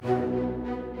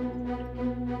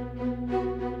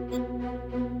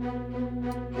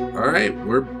right,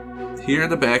 we're here in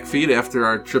the Backfeed after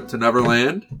our trip to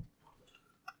Neverland.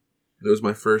 That was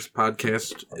my first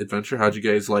podcast adventure. How'd you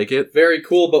guys like it? Very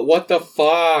cool, but what the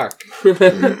fuck?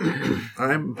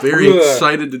 I'm very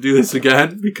excited to do this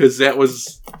again because that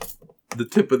was the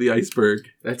tip of the iceberg.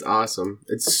 That's awesome.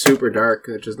 It's super dark,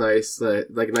 which is nice.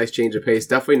 Like a nice change of pace.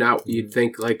 Definitely not what you'd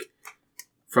think like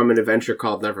from an adventure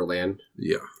called Neverland.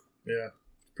 Yeah. Yeah.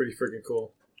 Pretty freaking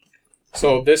cool.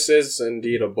 So this is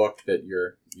indeed a book that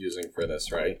you're using for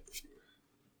this, right?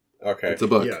 Okay. It's a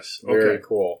book. Yes. Very Okay.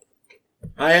 cool.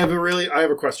 I have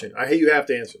a question. You have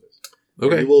to answer this.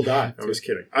 Okay. You will die. I'm just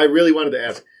kidding. I really wanted to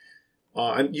ask.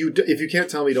 If you can't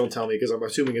tell me, don't tell me, because I'm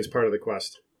assuming it's part of the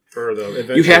quest or the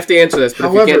adventure. You have to answer this, but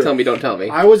However, if you can't tell me, don't tell me.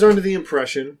 I was under the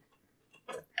impression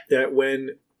that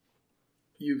when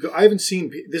I haven't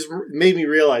seen this, made me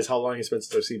realize how long it's been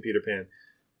since I've seen Peter Pan.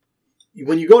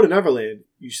 When you go to Neverland,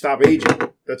 you stop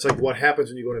aging. That's like what happens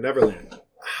when you go to Neverland.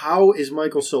 How is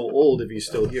Michael so old if he's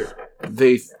still here?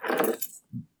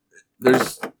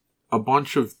 There's a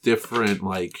bunch of different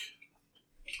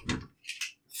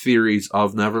theories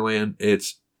of Neverland.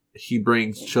 He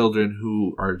brings children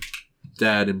who are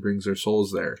dead and brings their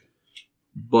souls there,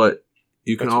 but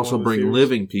you can also bring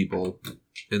living people,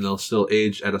 and they'll still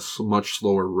age at a much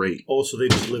slower rate. Oh, so they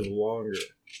just live longer.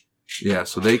 Yeah,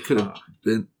 so they could have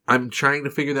been. I'm trying to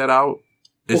figure that out.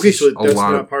 Okay, so that's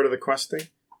not part of the quest thing?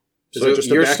 So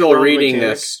you're still reading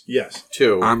this, yes,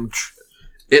 too.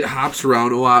 It hops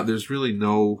around a lot. There's really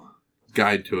no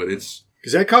guide to it. It's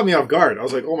because that caught me off guard. I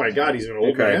was like, "Oh my god, he's an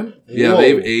old man." Yeah, Whoa.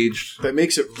 they've aged. That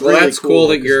makes it really well. That's cool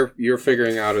that because you're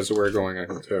figuring out as we're going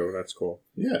on too. That's cool.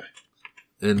 Yeah,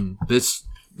 and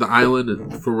the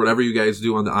island, for whatever you guys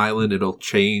do on the island, it'll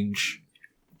change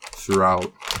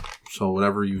throughout. So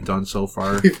whatever you've done so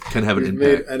far can have an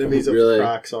impact. Made enemies of Really?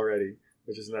 Crocs already,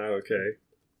 which is not okay.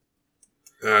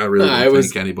 I really don't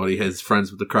think anybody has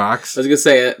friends with the Crocs. I was going to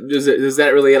say, is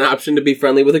that really an option to be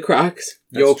friendly with the Crocs?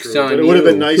 Yolks on But it would have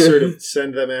been nicer to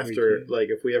send them after,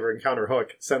 if we ever encounter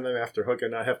Hook, send them after Hook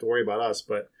and not have to worry about us.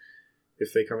 But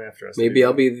if they come after us, maybe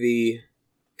I'll be the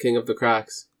king of the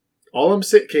Crocs. All I'm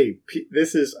saying, okay,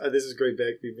 this is great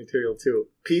Backfeed material too.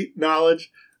 Pete knowledge.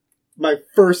 My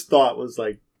first thought was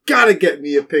gotta get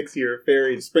me a pixie or a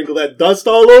fairy and sprinkle that dust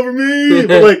all over me.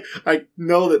 But I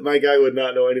know that my guy would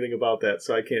not know anything about that,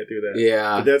 so I can't do that.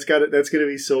 Yeah, but that's gonna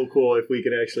be so cool if we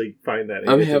can actually find that.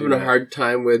 I'm having a hard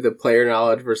time with the player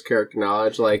knowledge versus character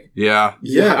knowledge. Yeah.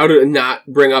 How to not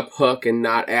bring up Hook and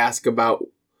not ask about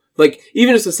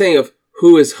even just the saying of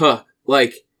who is Hook.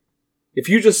 If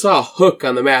you just saw Hook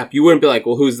on the map, you wouldn't be like,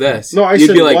 well, who's this? No, You'd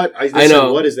said be what? I said,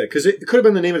 know. What is that? Because it could have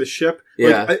been the name of the ship.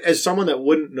 Yeah. As someone that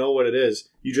wouldn't know what it is,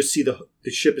 you just see the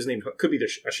ship is named Hook. Could be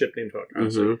a ship named Hook,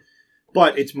 honestly. Mm-hmm.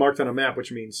 But it's marked on a map,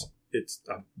 which means it's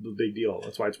a big deal.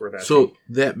 That's why it's worth asking. So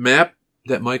that map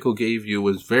that Michael gave you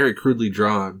was very crudely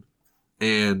drawn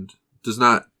and does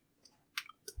not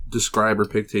describe or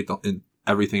dictate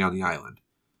everything on the island.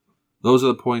 Those are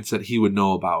the points that he would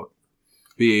know about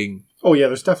being... Oh, yeah,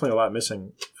 there's definitely a lot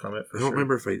missing from it. I don't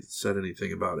remember if I said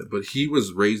anything about it, but he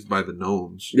was raised by the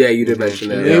gnomes. Yeah, you did mention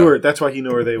that. And that's why he knew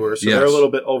where they were. So they're a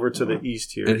little bit over to the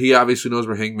east here. And he obviously knows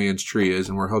where Hangman's Tree is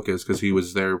and where Hook is because he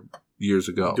was there years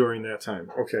ago. During that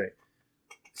time. Okay.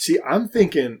 See, I'm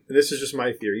thinking, and this is just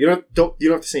my theory. You don't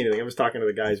have to say anything. I'm just talking to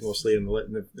the guys mostly and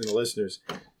the listeners.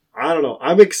 I don't know.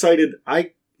 I'm excited.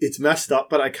 It's messed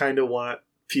up, but I kind of want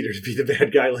Peter to be the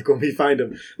bad guy, when we find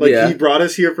him. He brought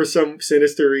us here for some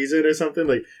sinister reason or something.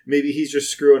 Maybe he's just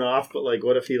screwing off, but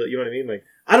what if he, you know what I mean?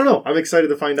 I don't know. I'm excited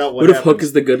to find out what happens. If Hook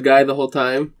is the good guy the whole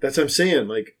time? That's what I'm saying.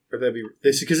 Or that'd be...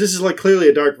 Because this is, clearly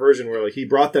a dark version where, he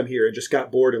brought them here and just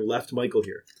got bored and left Michael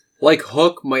here.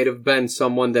 Hook might have been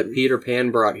someone that Peter Pan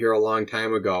brought here a long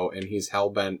time ago, and he's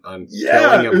hell-bent on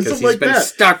killing him because he's been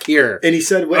stuck here. And he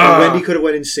said Wendy could have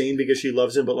went insane because she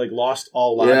loves him, but lost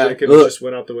all logic and just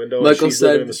went out the window. Michael and she's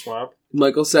living in the swamp.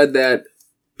 Michael said that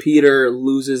Peter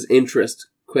loses interest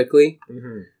quickly.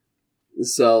 Mm-hmm.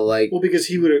 So, because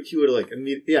he would have, in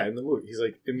the movie, he's,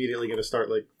 immediately going to start,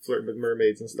 flirting with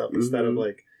mermaids and stuff instead of,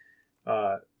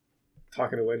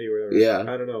 talking to Wendy or whatever. Yeah.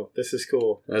 I don't know. This is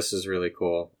cool. This is really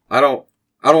cool. I don't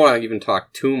want to even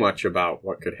talk too much about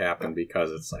what could happen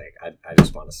because it's I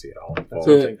just want to see it all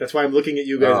unfold. That's why I'm looking at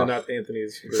you guys and not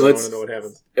Anthony's. So I want to know what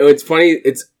happens. It's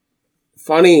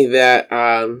funny that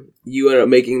you ended up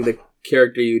making the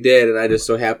character you did, and I just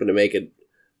so happened to make it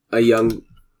a young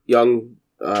boy.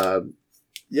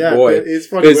 It's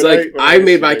funny. It's I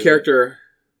made my character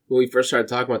when we first started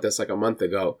talking about this a month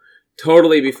ago.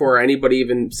 Totally before anybody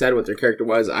even said what their character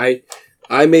was.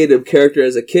 I made a character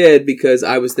as a kid because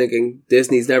I was thinking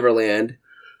Disney's Neverland,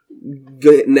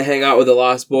 getting to hang out with the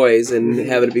Lost Boys and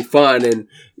having it be fun and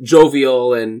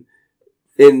jovial and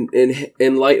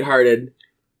lighthearted.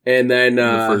 And then in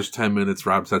the first 10 minutes,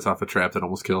 Rob sets off a trap that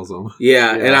almost kills him.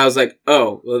 Yeah, and I was like,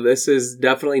 oh, well, this is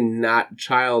definitely not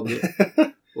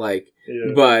child-like.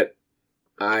 Yeah. But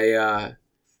I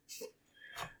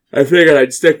figured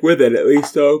I'd stick with it at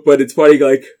least, though. But it's funny,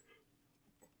 like,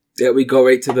 that we go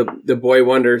right to the Boy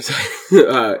Wonders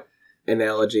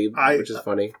analogy, which is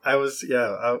funny. When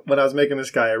I was making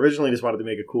this guy, I originally just wanted to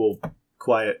make a cool,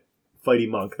 quiet, fighty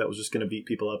monk that was just going to beat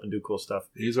people up and do cool stuff.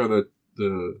 These are the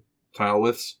tile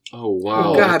withs. Oh,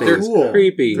 wow. Oh, God, they're cool.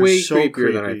 Creepy. They're way so creepier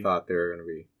creepy. than I thought they were going to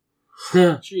be.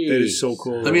 That is so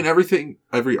cool. I mean,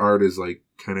 every art is like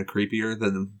kind of creepier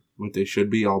than what they should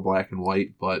be, all black and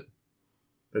white, but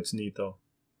that's neat though.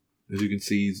 As you can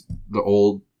see,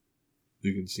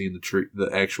 you can see in the tree, the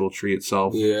actual tree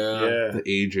itself. Yeah. The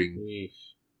aging.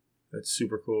 That's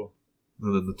super cool.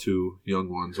 And then the two young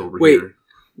ones over here. Wait.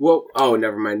 Well, oh,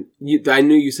 never mind. I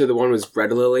knew you said the one was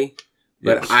Red Lily,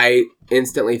 but I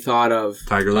instantly thought of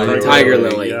Tiger Lily. Tiger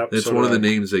Lily. Yep, it's one of the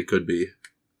names they could be.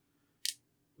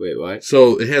 Wait, what?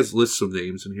 So it has lists of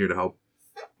names in here to help.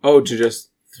 Oh, to just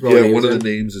throw names one of in? the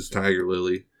names is Tiger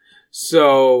Lily.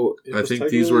 So I think Tiger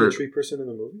these Lily were a tree person in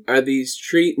the movie. Are these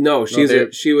tree? No, she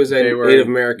was a Native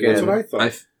American. That's what I thought.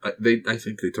 I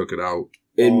think they took it out.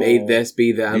 It made this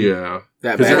be them. Yeah,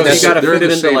 that because you got to fit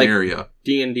it into like area.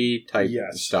 D&D type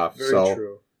stuff. Very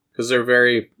true. Because they're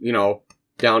very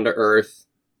down to earth,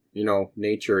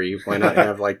 nature-y. Why not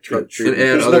have like trees?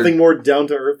 There's nothing more down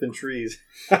to earth than trees.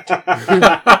 Good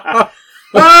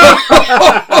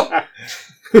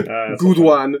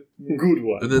one.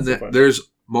 And then there's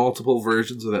multiple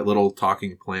versions of that little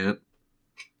talking plant.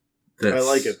 I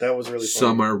like it. That was really fun.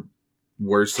 Some are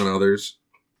worse than others.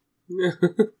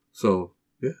 So,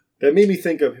 yeah. That made me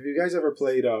think of, have you guys ever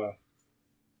played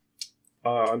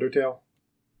Undertale?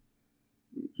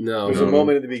 No. There's a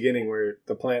moment in the beginning where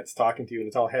the plant's talking to you and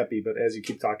it's all happy, but as you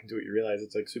keep talking to it, you realize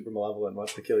it's like super malevolent and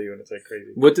wants to kill you, and it's like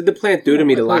crazy. What did the plant do to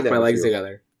me to lock my legs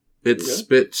together? It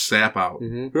spit sap out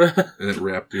and it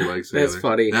wrapped your legs together. That's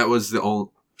funny. That was the only...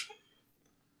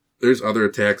 There's other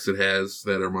attacks it has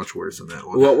that are much worse than that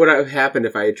one. What would have happened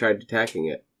if I had tried attacking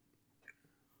it?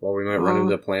 Well, we might run into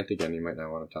the plant again. You might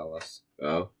not want to tell us.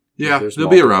 Oh. Yeah, they'll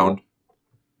be around.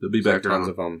 They'll be back around. Tons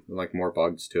of them. And like more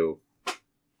bugs, too.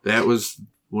 That was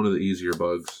one of the easier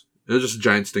bugs. It was just a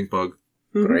giant stink bug.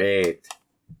 Great.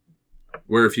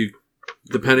 Where if you...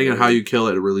 Depending on how you kill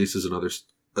it, it releases another...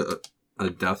 a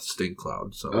death stink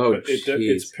cloud. So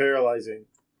it's paralyzing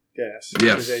gas.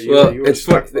 Yes. It's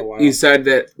fun. You said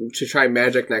that to try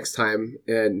magic next time,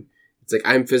 and it's like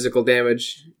I'm physical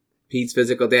damage, Pete's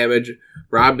physical damage,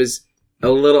 Rob is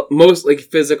mostly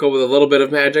physical with a little bit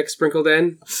of magic sprinkled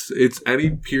in. It's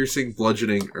any piercing,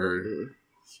 bludgeoning, or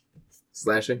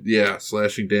slashing. Yeah,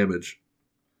 slashing damage.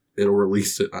 It'll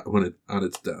release it when it on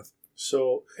its death.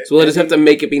 So we'll just have to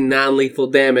make it be non-lethal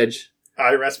damage.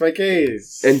 I rest my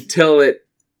case until it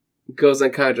goes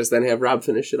unconscious. Then have Rob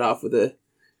finish it off with a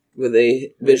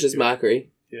vicious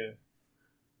mockery. Yeah.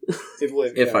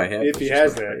 If he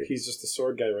has that, he's just a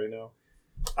sword guy right now.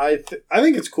 I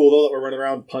think it's cool though that we're running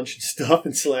around punching stuff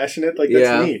and slashing it. Like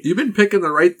that's neat. You've been picking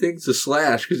the right things to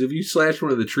slash because if you slash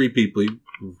one of the tree people,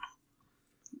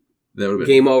 that would have been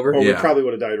game over. We probably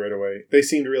would have died right away. They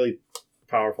seemed really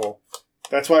powerful.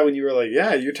 That's why when you were like,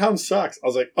 "Yeah, your town sucks," I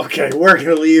was like, "Okay, we're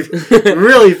gonna leave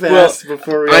really fast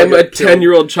before we." I'm a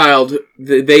 10-year-old child.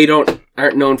 They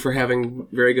aren't known for having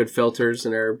very good filters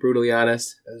and are brutally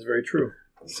honest. That is very true.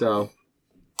 So,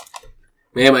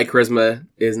 man, my charisma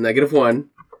is -1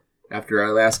 after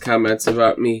our last comments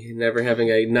about me never having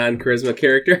a non-charisma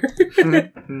character.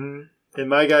 And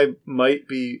my guy might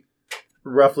be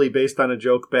roughly based on a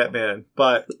joke Batman,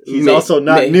 but he's also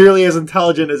not nearly as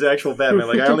intelligent as actual Batman.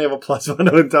 Like I only have a +1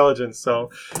 of intelligence,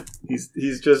 so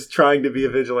he's just trying to be a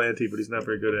vigilante, but he's not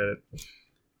very good at it.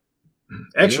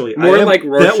 Actually, like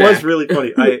Rorschach. That was really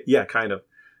funny. Kind of.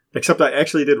 Except I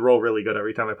actually did roll really good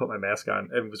every time I put my mask on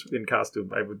and was in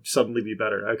costume. I would suddenly be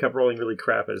better. I kept rolling really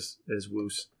crap as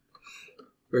Woos.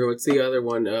 Or what's the other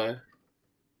one?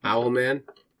 Owlman?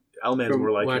 Owlman's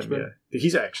more like Watchmen. Him, yeah.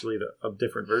 He's actually a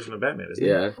different version of Batman, isn't he?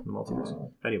 Yeah. The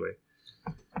multiverse. Anyway.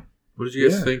 What did you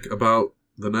guys think about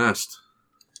the nest?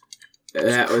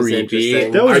 That was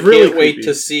interesting. That was I really can't wait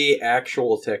to see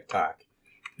actual TikTok.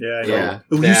 Yeah, I know.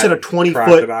 Ooh, you said a 20-foot.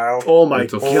 Crocodile. Oh my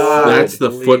god. That's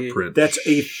the footprint. That's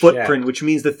a footprint, which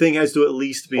means the thing has to at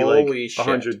least be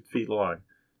 100 feet long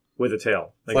with a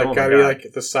tail. Like gotta be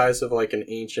like the size of like an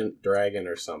ancient dragon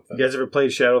or something. You guys ever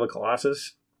played Shadow of the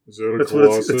Colossus? Is that a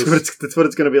Colossus? That's what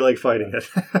it's going to be like fighting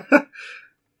it.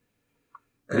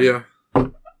 Yeah.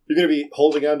 You're going to be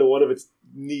holding on to one of its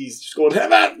knees, just going,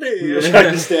 have at me!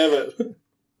 Trying to stab it.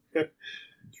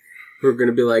 We're going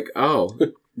to be like, oh,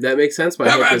 that makes sense. My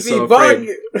hook is so bug.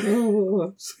 afraid. Oh,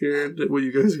 I'm scared at what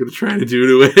you guys are going to try to do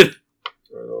to it.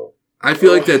 I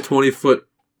feel like that 20-foot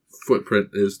footprint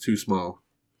is too small.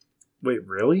 Wait,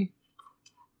 really?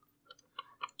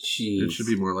 Jeez. It should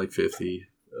be more like 50.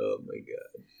 Oh, my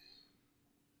God.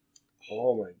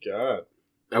 Oh, my God.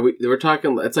 We're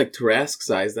talking, it's like Tarrasque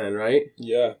size then, right?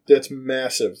 Yeah, that's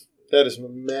massive. That is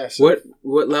massive.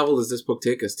 What level does this book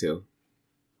take us to?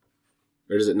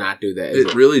 Or does it not do that?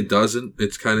 It really doesn't.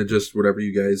 It's kind of just whatever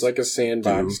you guys It's like a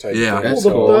sandbox type Yeah. thing.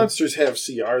 Well, the monsters have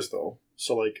CRs, though.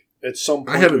 So, like, at some point...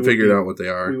 I haven't figured out what they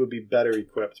are. We would be better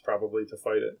equipped, probably, to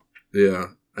fight it. Yeah.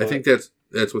 I think that's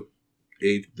what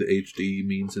the HD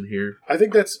means in here. I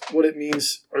think that's what it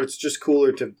means, or it's just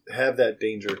cooler to have that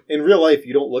danger. In real life,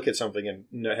 you don't look at something and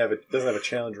doesn't have a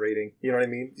challenge rating. You know what I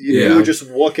mean? You would just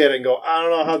look at it and go, I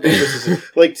don't know how dangerous this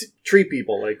is. Like, treat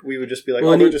people. Like, we would just be like,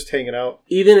 they're just hanging out.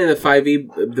 Even in the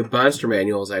 5e, the monster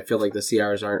manuals, I feel like the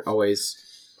CRs aren't always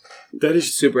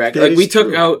super accurate. Like, we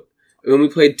took out, when we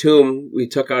played Tomb, we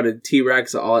took out a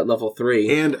T-Rex all at level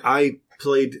 3. And I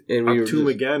played Tomb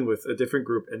again with a different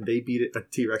group, and they beat a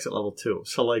T-Rex at level 2.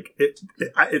 So, like,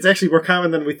 it's actually more common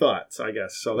than we thought, so I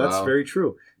guess. So that's very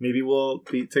true. Maybe we'll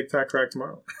beat TikTok Crack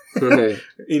tomorrow.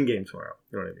 In-game tomorrow.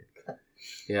 You know what I mean?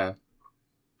 Yeah.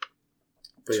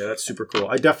 But yeah, that's super cool.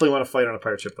 I definitely want to fight on a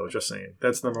pirate ship, though, just saying.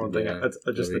 That's the number one thing. Yeah, that's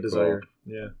just the desire.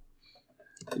 Cool. Yeah.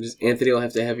 Anthony will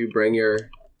have to have you bring your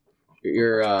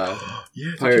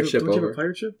pirate ship over. Do you have a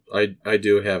pirate ship? I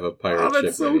do have a pirate ship. Oh,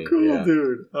 that's so cool,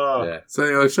 dude. It's on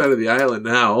the other side of the island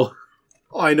now.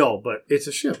 Oh, I know, but it's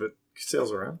a ship. It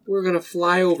sails around. We're going to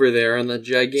fly over there on the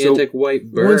gigantic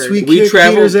white bird. Once we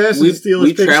traveled,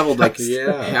 we traveled like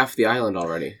half the island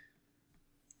already.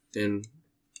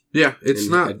 It's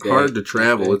not hard to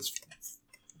travel. It's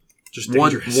just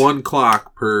dangerous. one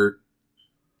clock per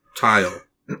tile.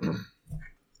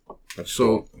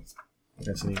 Cool.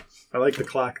 That's neat. I like the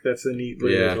clock. That's a neat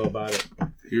way to go about it.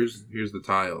 Here's the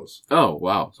tiles. Oh,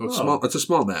 wow. So it's small. It's a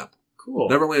small map. Cool.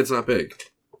 Neverland's not big,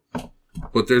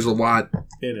 but there's a lot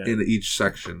in each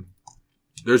section.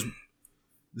 There's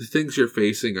the things you're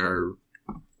facing are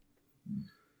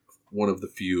one of the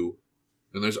few,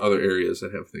 and there's other areas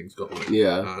that have things going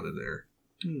on in there.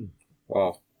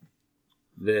 Wow,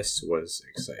 this was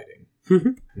exciting.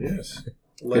 Yes.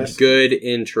 A good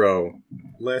intro.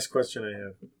 Last question I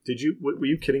have. Were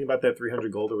you kidding about that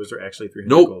 300 gold, or was there actually 300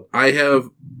 gold? Nope. I have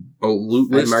a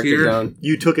loot list here. It down.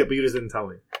 You took it, but you just didn't tell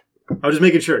me. I was just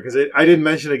making sure, because I didn't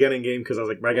mention it again in game, because I was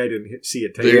like, my guy didn't see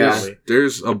it.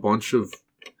 There's a bunch of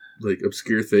like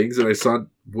obscure things, and I saw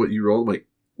what you rolled. I'm like,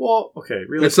 well, okay.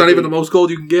 It's not even the most gold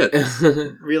you can get.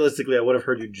 Realistically, I would have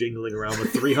heard you jingling around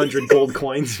with 300 gold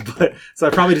coins, so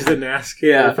I probably just didn't ask.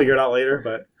 Yeah. I'll figure it out later,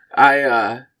 but...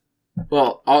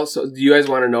 Well, also, do you guys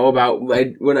want to know about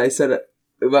when I said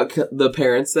about the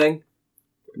parents thing?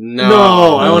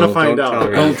 No, I want to find out.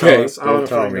 Okay. I want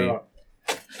to find out.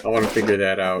 I want to figure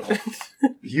that out.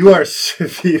 You are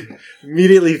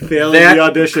immediately failing the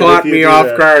audition. That caught me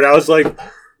off guard. I was like,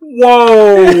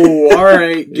 whoa! All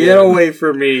right, get away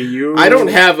from me. I don't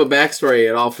have a backstory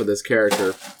at all for this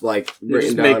character. Like, you're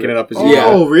just making it up as you go.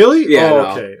 Oh, really?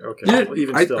 Yeah. Okay. Well,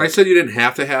 even I said you didn't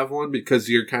have to have one because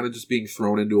you're kind of just being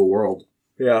thrown into a world.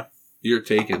 Yeah. You're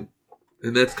taken.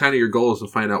 And that's kind of your goal, is to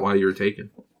find out why you were taken.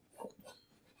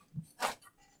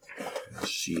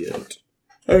 Shit.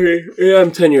 Okay, yeah,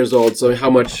 I'm 10 years old, so how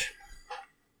much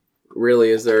really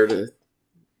is there to...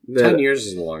 10 years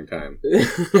is a long time.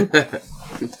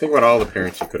 Think about all the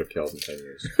parents you could have killed in 10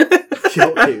 years.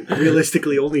 Okay,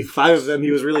 realistically, only 5 of them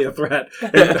he was really a threat.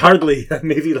 And hardly,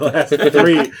 maybe the last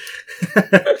 3.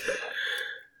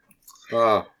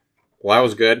 Well, that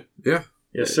was good. Yeah.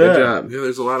 Yes, sir. Good job. Yeah,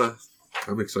 there's a lot of...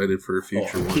 I'm excited for a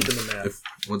future one. Keeping the map.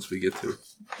 Once we get to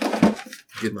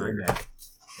get my there. map.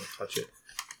 I'll touch it.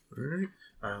 All right.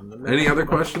 Any other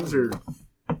questions? Or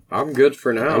I'm good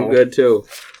for now. I'm good too.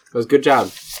 It was a good job.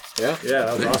 Yeah,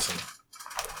 that was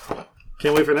awesome.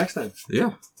 Can't wait for next time.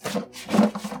 Yeah.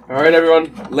 All right,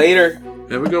 everyone. Later.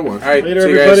 Have a good one. All right. Later,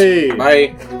 see everybody. You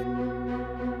guys. Bye.